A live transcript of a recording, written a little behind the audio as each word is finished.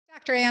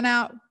Dr.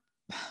 Anna,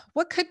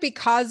 what could be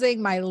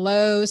causing my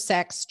low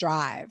sex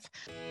drive?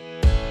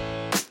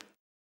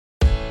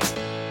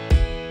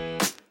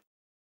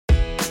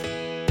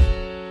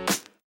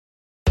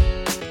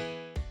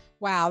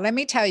 Wow, let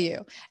me tell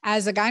you,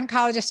 as a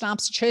gynecologist and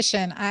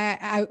obstetrician,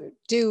 I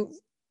do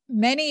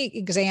many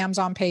exams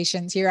on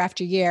patients year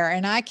after year.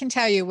 And I can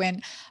tell you when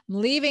I'm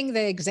leaving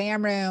the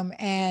exam room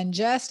and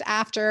just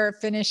after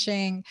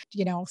finishing,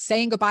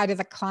 saying goodbye to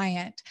the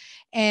client,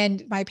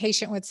 and my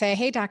patient would say,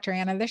 "Hey, Dr.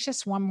 Anna, there's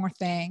just one more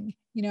thing.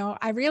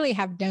 I really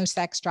have no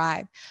sex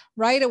drive."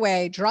 Right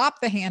away, drop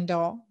the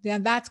handle.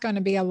 Then that's going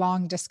to be a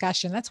long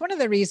discussion. That's one of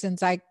the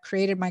reasons I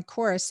created my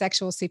course,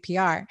 Sexual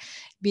CPR,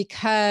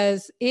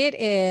 because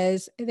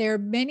there are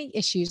many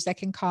issues that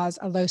can cause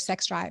a low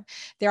sex drive.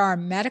 There are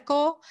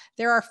medical,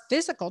 there are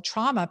physical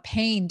trauma,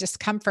 pain,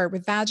 discomfort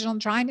with vaginal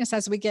dryness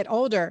as we get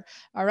older.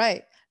 All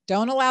right.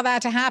 Don't allow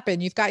that to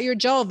happen. You've got your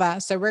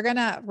Jolva. So we're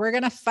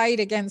gonna fight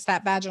against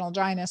that vaginal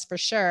dryness for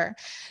sure.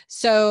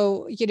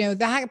 So,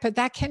 but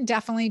that can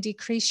definitely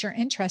decrease your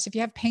interest. If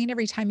you have pain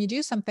every time you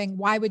do something,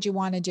 why would you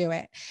want to do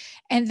it?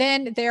 And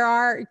then there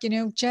are,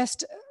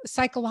 just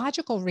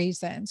psychological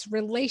reasons,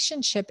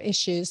 relationship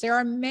issues. There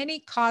are many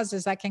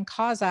causes that can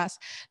cause us.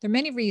 There are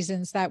many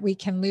reasons that we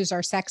can lose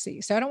our sexy.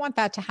 So I don't want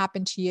that to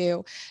happen to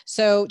you.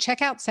 So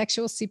check out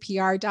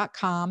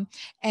sexualcpr.com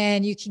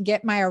and you can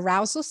get my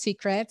arousal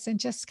secrets and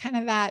just kind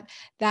of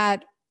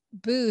that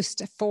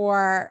boost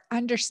for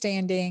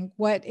understanding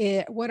what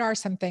are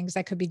some things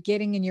that could be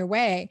getting in your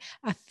way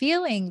of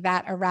feeling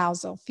that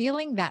arousal,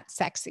 feeling that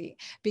sexy,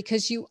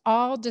 because you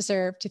all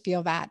deserve to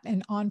feel that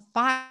and on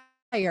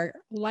fire,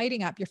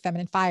 lighting up your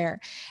feminine fire.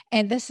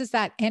 And this is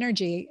that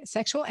energy.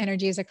 Sexual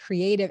energy is a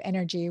creative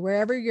energy,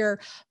 wherever you're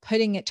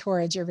putting it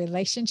towards your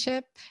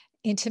relationship,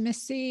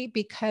 intimacy,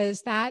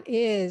 because that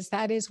is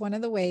one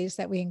of the ways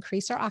that we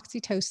increase our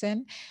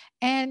oxytocin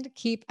and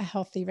keep a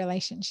healthy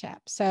relationship.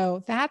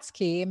 So that's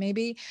key.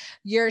 Maybe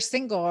you're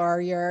single or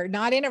you're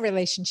not in a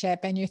relationship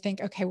and you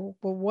think, okay, well,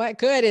 what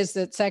good is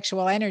that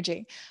sexual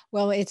energy?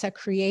 Well, it's a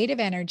creative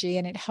energy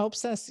and it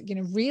helps us,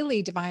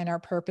 really divine our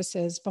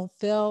purposes,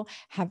 fulfill,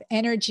 have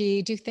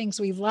energy, do things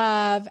we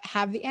love,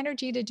 have the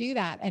energy to do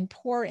that and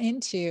pour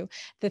into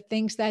the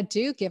things that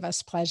do give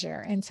us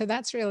pleasure. And so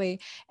that's really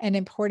an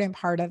important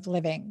part of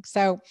living.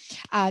 So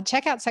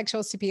check out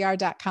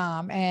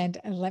sexualcpr.com and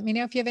let me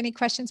know if you have any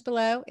questions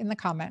below in the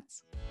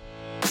comments.